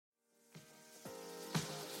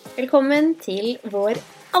Velkommen til vår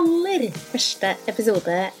aller første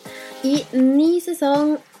episode i ny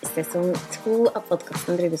sesong 2 av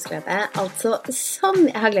podcasten Bryllupsglede. Altså som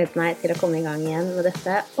jeg har gledet meg til å komme i gang igjen med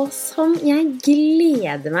dette, og som jeg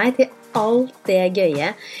gleder meg til alt det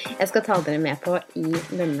gøye jeg skal ta dere med på i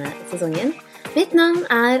denne sesongen. Mitt navn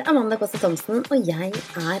er Amanda Koste Thomsen, og jeg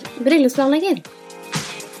er bryllupsplanlegger.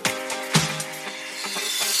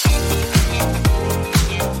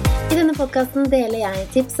 I denne podcasten deler jeg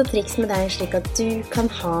tips og triks med deg slik at du kan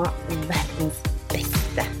ha verdens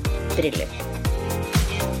beste bryllup.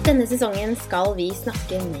 Denne sesongen skal vi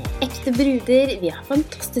snakke med ekte bruder. Vi har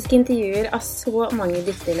fantastiske intervjuer av så mange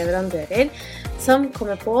dyktige leverandører som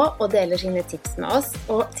kommer på og deler sine tips med oss.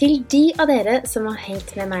 Og til de av dere som har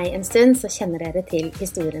hengt med meg en stund, så kjenner dere til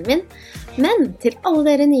historien min. Men til alle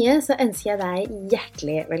dere nye så ønsker jeg deg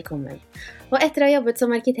hjertelig velkommen. Og etter å ha jobbet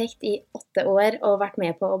som arkitekt i 8 år og vært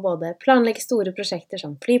med på å både planlegge store prosjekter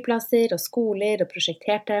som flyplasser og skoler og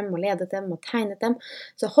prosjektert dem og ledet dem og tegnet dem,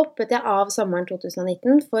 så hoppet jeg av sommeren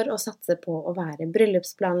 2019 for å satse på å være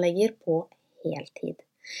bryllupsplanlegger på heltid.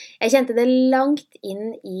 Jeg kjente det langt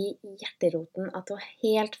inn i hjerteroten at det var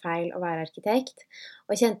helt feil å være arkitekt,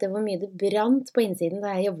 og kjente hvor mye det brant på innsiden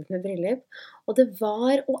da jeg jobbet med bryllup, og det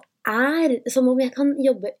var og er som om jeg kan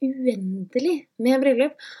jobbe uendelig med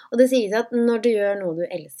bryllup, og det sies at når du gjør noe du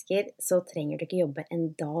elsker, så trenger du ikke jobbe en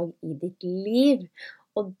dag i ditt liv,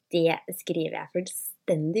 og det skriver jeg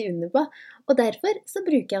fullstendig under på, og derfor så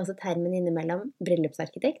bruker jeg også termen innimellom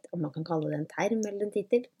bryllupsarkitekt, om man kan kalle det en term eller en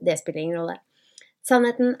titel, det spiller ingen rolle.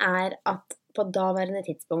 Sannheten er at på daværende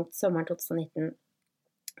tidspunkt, sommeren 2019,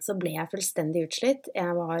 så ble jeg fullstendig utslitt.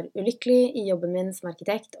 Jeg var ulykkelig i jobben min som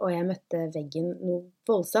arkitekt, og jeg møtte veggen noe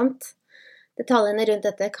voldsomt. Detaljene rundt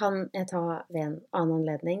dette kan jeg ta ved en annen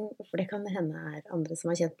anledning, for det kan det hende er andre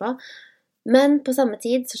som har kjent på. Men på samme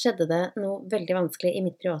tid så skjedde det noe veldig vanskelig i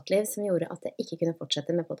mitt privatliv som gjorde at jeg ikke kunne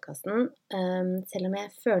fortsette med podcasten, selv om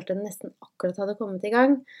jeg følte den nesten akkurat hadde kommet i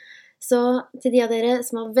gang. Så til de av dere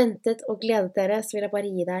som har ventet og gledet dere, så vil jeg bare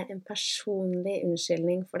gi deg en personlig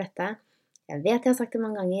unnskyldning for dette. Jeg vet jeg har sagt det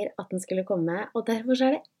mange ganger at den skulle komme, og derfor så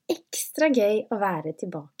er det ekstra gøy å være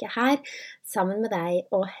tilbake her sammen med deg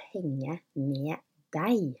og henge med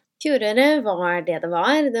deg. Fjoråret var det det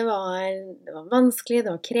var. Det var vanskelig,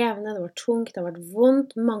 det var krevende, det var tungt, det har vært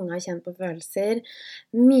vondt. Mange har kjent på følelser,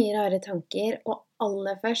 mye rare tanker, og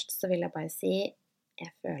aller først så vil jeg bare si jeg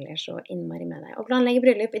føler så innmari med deg. Å planlegge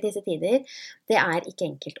bryllup i disse tider, det er ikke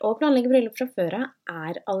enkelt. Å planlegge bryllup fra før av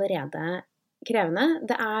er allerede krevende.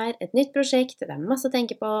 Det er et nytt prosjekt, det er masse å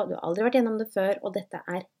tenke på, du har aldri vært gjennom det før, og dette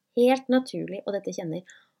er helt naturlig, og dette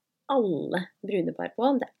kjenner alle brudepar på.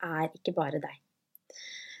 Det er ikke bare deg.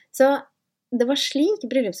 Så det var slik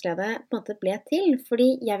bryllupsglede på en måte ble til,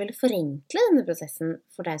 fordi jeg ville forenkle denne prosessen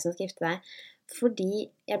for deg som skal gifte deg, fordi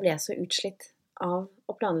jeg ble så utslitt av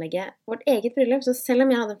å planlegge vårt eget bryllup, så selv om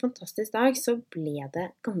jeg hadde en fantastisk dag, så ble det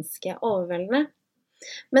ganske overveldende.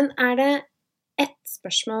 Men er det ett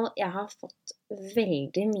spørsmål jeg har fått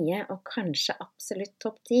veldig mye, og kanskje absolutt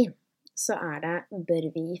topp 10, så er det, bør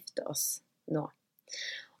vi gifte oss nå?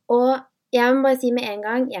 Og jeg må bare si med en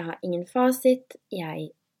gang, jeg har ingen fasit, jeg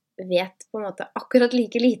vet på en måte akkurat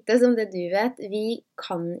like lite som det du vet. Jeg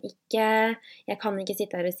kan ikke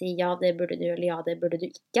sitte her og si ja, det burde du, eller ja, det burde du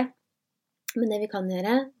ikke. Men det vi kan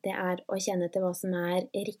gjøre, det er å kjenne til hva som er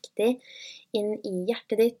riktig inn i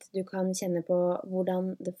hjertet ditt. Du kan kjenne på hvordan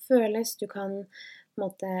det føles. Du kan på en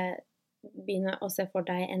måte begynne å se for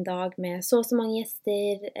deg en dag med så mange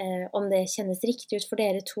gjester, om det kjennes riktig ut for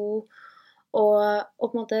dere to. Og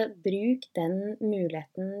på en måte bruk den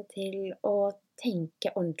muligheten til å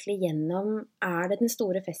tenke ordentlig gjennom, er det den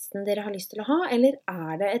store festen dere har lyst til å ha, eller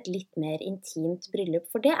er det et litt mer intimt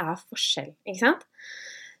bryllup? For det er forskjell, ikke sant?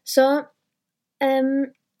 Så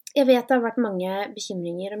jeg vet det har vært mange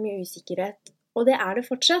bekymringer og mye usikkerhet, og det er det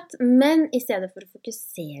fortsatt, men i stedet for å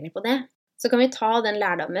fokusere på det, så kan vi ta den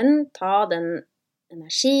lærdommen, ta den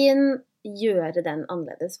energien, gjøre den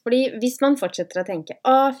annerledes. Fordi hvis man fortsetter å tenke,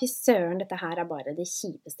 fy søren, dette her er bare det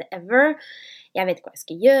kjipeste ever, jeg vet ikke hva jeg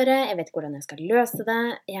skal gjøre, jeg vet ikke hvordan jeg skal løse det,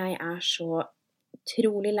 jeg er så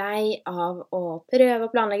utrolig lei av å prøve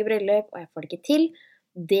å planlegge bryllup, og jeg får det ikke til,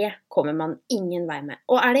 det kommer man ingen vei med.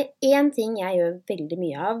 Og er det en ting jeg gjør veldig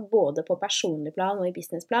mye av, både på personlig plan og i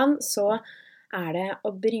businessplan, så er det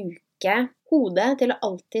å bruke hodet til å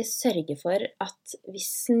alltid sørge for at vi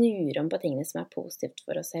snur om på tingene som er positivt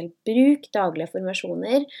for oss selv. Bruk daglige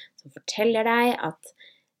affirmasjoner som forteller deg at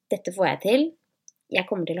dette får jeg til, jeg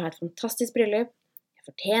kommer til å ha et fantastisk bryllup, jeg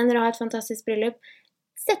fortjener å ha et fantastisk bryllup.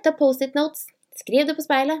 Sett opp post-it notes, skriv det på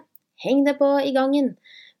speilet, heng det på i gangen.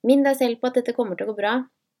 Minn deg selv på at dette kommer til å gå bra,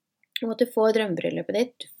 og at du får drømmebryllupet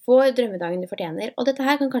ditt, du får drømmedagen du fortjener. Og dette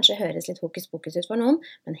her kan kanskje høres litt hokus pokus ut for noen,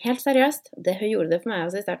 men helt seriøst, det gjorde det for meg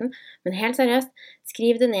også i starten, men helt seriøst,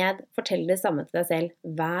 skriv det ned, fortell det samme til deg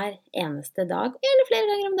selv hver eneste dag, eller flere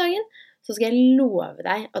ganger om dagen, så skal jeg love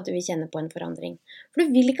deg at du vil kjenne på en forandring. For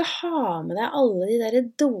du vil ikke ha med deg alle de der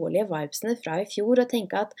dårlige vibesene fra i fjor og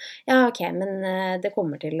tenke at ja, ok, men det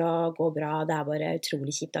kommer til å gå bra, det er bare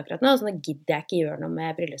utrolig kjipt akkurat nå, så nå gidder jeg ikke gjøre noe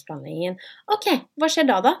med bryllupsplanleggingen. Ok, hva skjer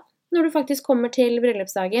da? Når du faktisk kommer til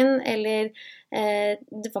bryllupsdagen, eller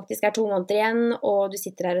det faktisk er 2 måneder igjen, og du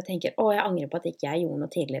sitter her og tenker, jeg angrer på at ikke jeg gjorde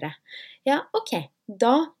noe tidligere. Ja, ok,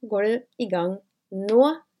 da går du i gang nå,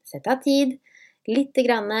 sett av tid, litt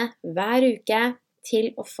grann hver uke til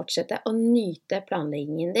å fortsette å nyte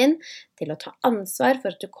planleggingen din, til å ta ansvar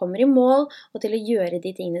for at du kommer i mål, og til å gjøre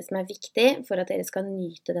de tingene som er viktige for at dere skal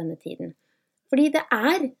nyte denne tiden. Fordi det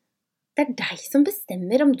er deg som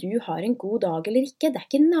bestemmer om du har en god dag eller ikke. Det er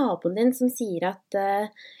ikke naboen din som sier at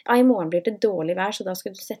i morgen blir det dårlig vær, så da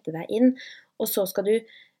skal du sette deg inn, og så skal du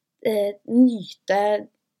nyte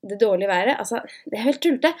det dårlige været. Altså, det er helt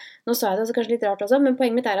tullete. Nå sa jeg det også kanskje litt rart også, men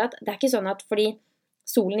poenget mitt er at det er ikke sånn at fordi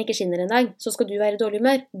solen ikke skinner en dag, så skal du være i dårlig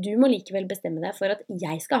humør. Du må likevel bestemme deg for at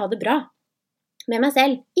jeg skal ha det bra med meg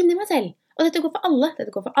selv, inni meg selv. Og dette går for alle,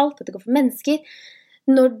 dette går for alt, dette går for mennesker.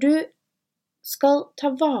 Når du skal ta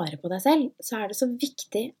vare på deg selv, så er det så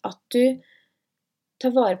viktig at du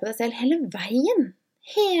tar vare på deg selv hele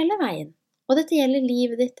veien. Og dette gjelder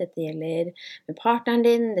livet ditt, dette gjelder med partneren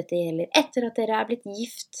din, dette gjelder etter at dere er blitt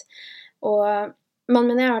gift. Og mannen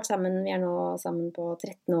min og jeg har vært sammen, vi er nå sammen på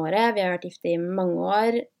 13 året, vi har vært gift i mange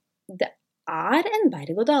år. Det er en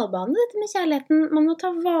berg-og-dal-bane, dette med kjærligheten. Man må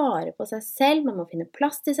ta vare på seg selv, man må finne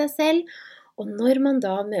plass til seg selv. Og når man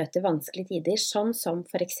da møter vanskelige tider, sånn som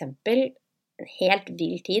for eksempel en helt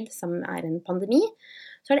vild tid, som er en pandemi,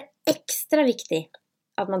 så er det ekstra viktig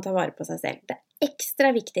at man tar vare på seg selv. Det er ekstra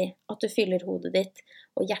viktig at du fyller hodet ditt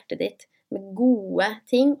og hjertet ditt med gode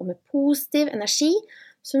ting og med positiv energi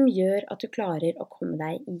som gjør at du klarer å komme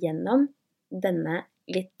deg gjennom denne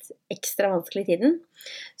litt ekstra vanskelige tiden.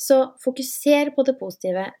 Så fokuser på det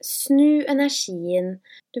positive, snu energien.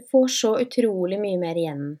 Du får så utrolig mye mer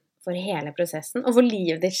igjen for hele prosessen og for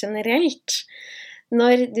livet ditt generelt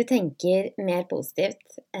når du tenker mer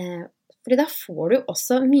positivt. Fordi da får du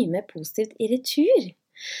også mye mer positivt i retur.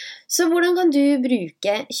 Så hvordan kan du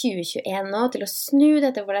bruke 2021 nå til å snu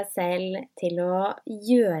dette for deg selv, til å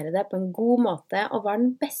gjøre det på en god måte, og hva er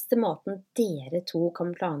den beste måten dere to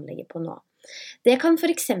kan planlegge på nå? Det kan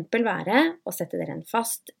for eksempel være å sette dere en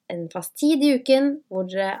fast tid i uken, hvor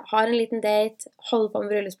dere har en liten date, holder på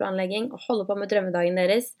med bryllupsplanlegging og holder på med drømmedagen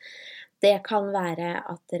deres. Det kan være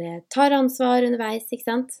at dere tar ansvar underveis, ikke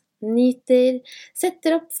sant? Nyter,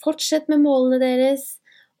 setter opp, fortsett med målene deres,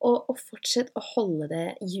 og fortsett å holde det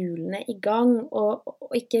hjulene i gang,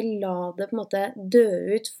 og ikke la det på en måte dø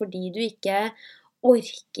ut fordi du ikke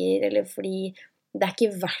orker, eller fordi det er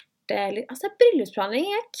ikke verdt det. Altså,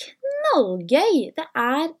 bryllupsplanlegging er knallgøy! Det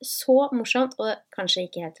er så morsomt, og kanskje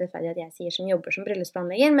ikke helt rettferdig at jeg sier som jobber som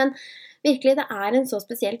bryllupsplanlegger, men virkelig, det er en så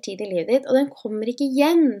spesiell tid i livet ditt, og den kommer ikke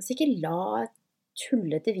igjen, så ikke la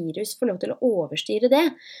tullete virus få lov til å overstyre det.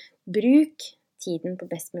 Bruk tiden på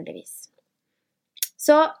best mulig vis.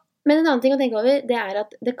 Men en annen ting å tenke over, det er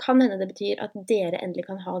at det kan hende det betyr at dere endelig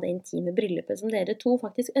kan ha det intime bryllupet som dere to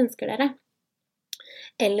faktisk ønsker dere.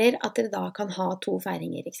 Eller at dere da kan ha 2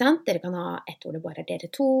 feiringer, ikke sant? Dere kan ha et hvor det bare er dere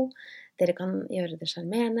to, dere kan gjøre det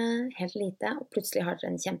charmerende, helt lite, og plutselig har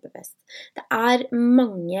dere en kjempefest. Det er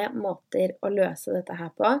mange måter å løse dette her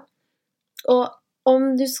på, og om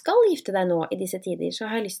du skal gifte deg nå i disse tider, så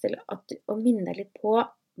har jeg lyst til å minne deg litt på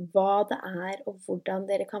hva det er, og hvordan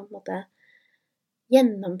dere kan på en måte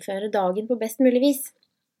gjennomføre dagen på best mulig vis.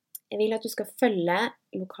 Jeg vil at du skal følge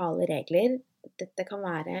lokale regler. Dette kan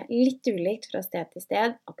være litt ulikt fra sted til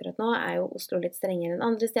sted. Akkurat nå er jo Oslo litt strengere enn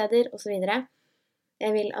andre steder, og så videre.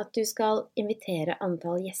 Jeg vil at du skal invitere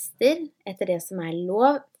antall gjester etter det som er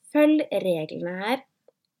lov. Følg reglene her.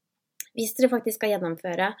 Hvis dere faktisk skal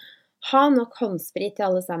gjennomføre, ha nok håndsprit til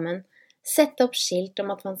alle sammen. Sett opp skilt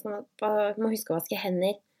om at man må huske å vaske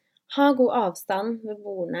hender. Ha god avstand ved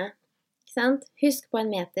bordene. Husk på 1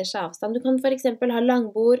 meters avstand. Du kan for eksempel ha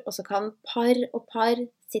langbord, og så kan par og par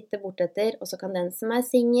sitte bortetter, og så kan den som er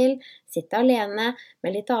single sitte alene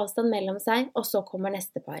med litt avstand mellom seg, og så kommer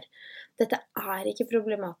neste par. Dette er ikke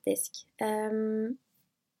problematisk.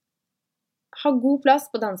 Ha god plass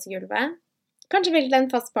på dansegulvet. Kanskje velge deg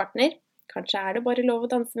en fast partner. Kanskje er det bare lov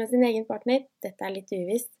å danse med sin egen partner. Dette er litt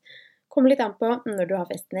uvisst. Kommer litt an på når du har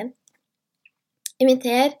festen din.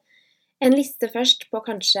 Inviter En liste først på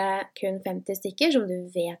kanskje kun 50 stykker som du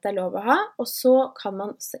vet lov å ha, og så kan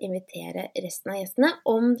man også invitere resten av gjestene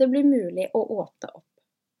om det blir mulig å åpne opp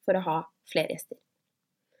for å ha flere gjester.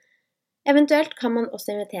 Eventuelt kan man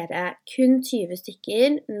også invitere kun 20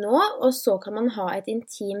 stykker nå, og så kan man ha et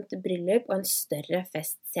intimt bryllup og en større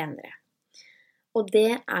fest senere. Og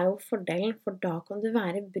det jo fordelen, for da kan du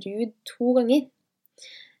være brud 2 ganger.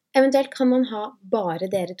 Eventuelt kan man ha bare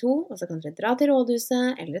dere 2, og så kan dere dra til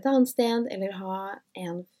rådhuset, eller et annet sted, eller ha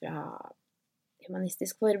en fra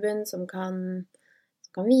Humanistisk Forbund som kan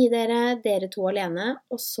vie dere 2 alene,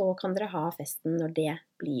 og så kan dere ha festen når det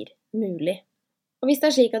blir mulig. Og hvis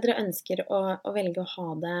det slik at dere ønsker å velge å ha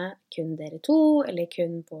det kun dere 2, eller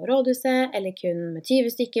kun på rådhuset, eller kun med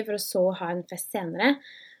 20 stykker for å så ha en fest senere,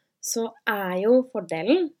 så jo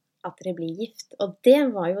fordelen at dere blir gift. Og det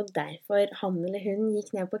var jo derfor han eller hun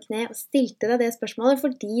gikk ned på kne og stilte deg det spørsmålet,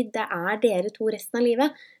 fordi det dere 2 resten av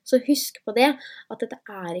livet. Så husk på det, at dette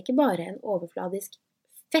ikke bare en overfladisk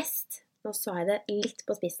fest. Nå sa jeg det litt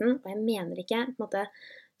på spissen, og jeg mener ikke på en måte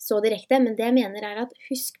så direkte, men det jeg mener at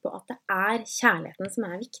husk på at det kjærligheten som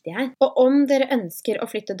viktig her. Og om dere ønsker å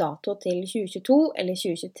flytte dato til 2022 eller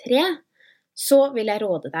 2023, så vil jeg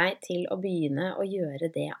råde deg til å begynne å gjøre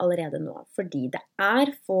det allerede nå, fordi det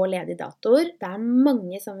få ledige datoer, det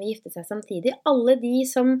mange som vil gifte seg samtidig. Alle de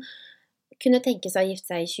som kunne tenke seg å gifte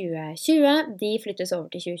seg i 2020, de flyttes over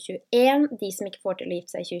til 2021, de som ikke får til å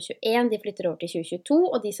gifte seg i 2021, de flytter over til 2022,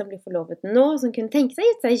 og de som blir forlovet nå, som kunne tenke seg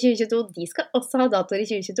å gifte seg i 2022, de skal også ha datoer i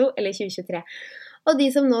 2022 eller 2023. Og de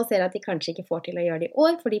som nå ser at de kanskje ikke får til å gjøre det i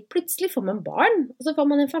år, fordi plutselig får man barn, og så får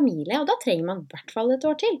man en familie, og da trenger man i hvert fall et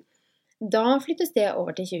år til. Da flyttes det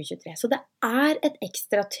over til 2023, så det et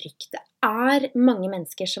ekstra trykk. Det mange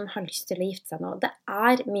mennesker som har lyst til å gifte seg nå. Det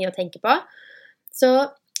mye å tenke på. Så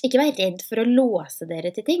ikke vær redd for å låse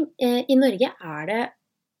dere til ting. I Norge det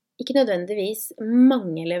ikke nødvendigvis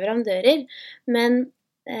mange leverandører, men,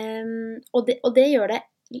 og det gjør det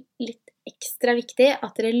litt ekstra viktig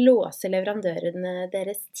at dere låser leverandørene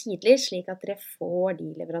deres tidlig, slik at dere får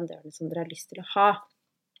de leverandørene som dere har lyst til å ha.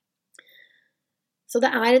 Så det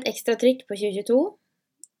et ekstra trykk på 2022,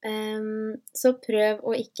 så prøv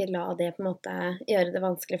å ikke la det på en måte gjøre det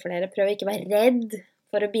vanskelig for dere. Prøv å ikke være redd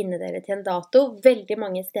for å binde dere til en dato. Veldig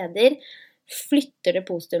mange steder flytter det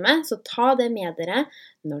postumet, så ta det med dere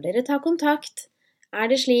når dere tar kontakt.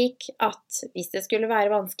 Det slik at hvis det skulle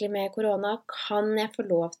være vanskelig med korona, kan jeg få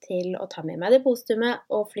lov til å ta med meg det postumet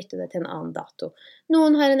og flytte det til en annen dato.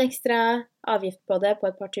 Noen har en ekstra avgift på det på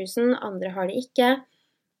et par tusen, andre har det ikke,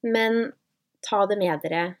 men ta det med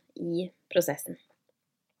dere i prosessen.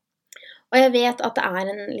 Og jeg vet at det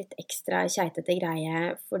en litt ekstra keitete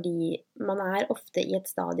greie, fordi man ofte i et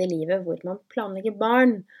stadie i livet hvor man planlegger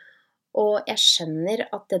barn, og jeg skjønner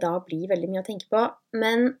at det da blir veldig mye å tenke på,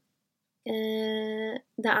 men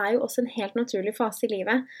det jo også en helt naturlig fase i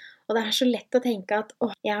livet, og det så lett å tenke at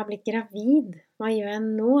jeg har blitt gravid, hva gjør jeg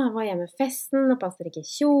nå? Hva gjør jeg med festen? Nå passer ikke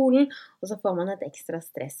kjolen, og så får man et ekstra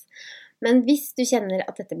stress. Men hvis du kjenner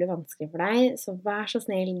at dette blir vanskelig for deg, så vær så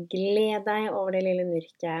snill, gled deg over det lille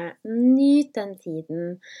mørket, nyt den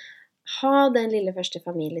tiden, ha den lille første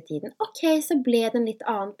familietiden. Ok, så ble det en litt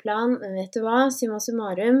annen plan, men vet du hva, summa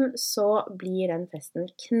summarum, så blir den festen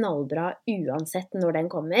knallbra uansett når den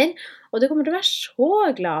kommer, og du kommer til å være så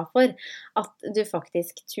glad for at du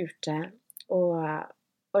faktisk turte å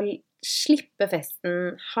slippe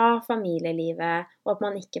festen, ha familielivet, og at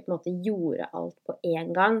man ikke på en måte gjorde alt på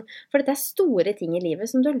en gang. For dette store ting i livet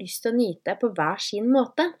som du har lyst til å nyte på hver sin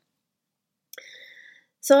måte.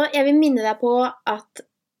 Så jeg vil minne deg på at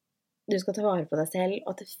du skal ta vare på deg selv, og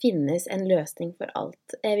at det finnes en løsning for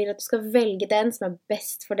alt. Jeg vil at du skal velge den som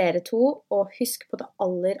best for dere 2, og husk på det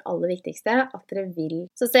aller, aller viktigste, at dere vil.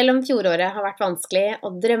 Så selv om fjoråret har vært vanskelig,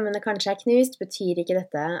 og drømmene kanskje knust, betyr ikke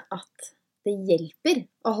dette at det hjelper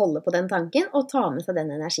å holde på den tanken, og ta med seg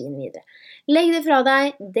den energien videre. Legg det fra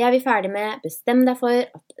deg, det vi ferdig med, bestem deg for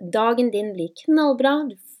at dagen din blir knallbra,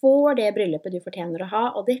 du får det bryllupet du fortjener å ha,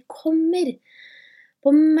 og det kommer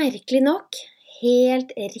på merkelig nok helt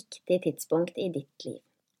riktig tidspunkt i ditt liv.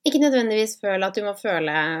 Ikke nødvendigvis føle at du må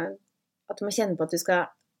kjenne på at du skal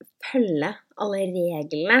følge alle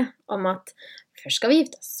reglene om at først skal vi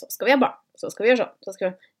gifte oss, så skal vi ha barn, så skal vi gjøre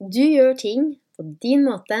sånn. Du gjør ting på din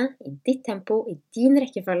måte, i ditt tempo, i din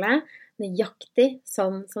rekkefølge, nøyaktig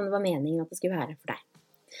sånn som det var meningen at det skulle være for deg.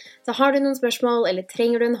 Så har du noen spørsmål, eller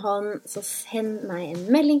trenger du en hånd, så send meg en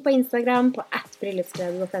melding på Instagram på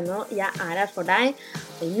 @bryllupsglede.no. Jeg her for deg,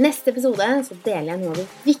 og i neste episode så deler jeg noe av det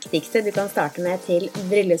viktigste du kan starte med til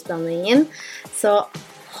bryllupsplanleggingen. Så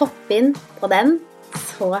hopp inn på den,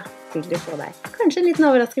 så vil du få deg kanskje en liten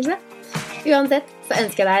overraskelse. Uansett, så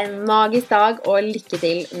ønsker jeg deg en magisk dag og lykke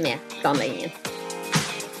til med planleggingen.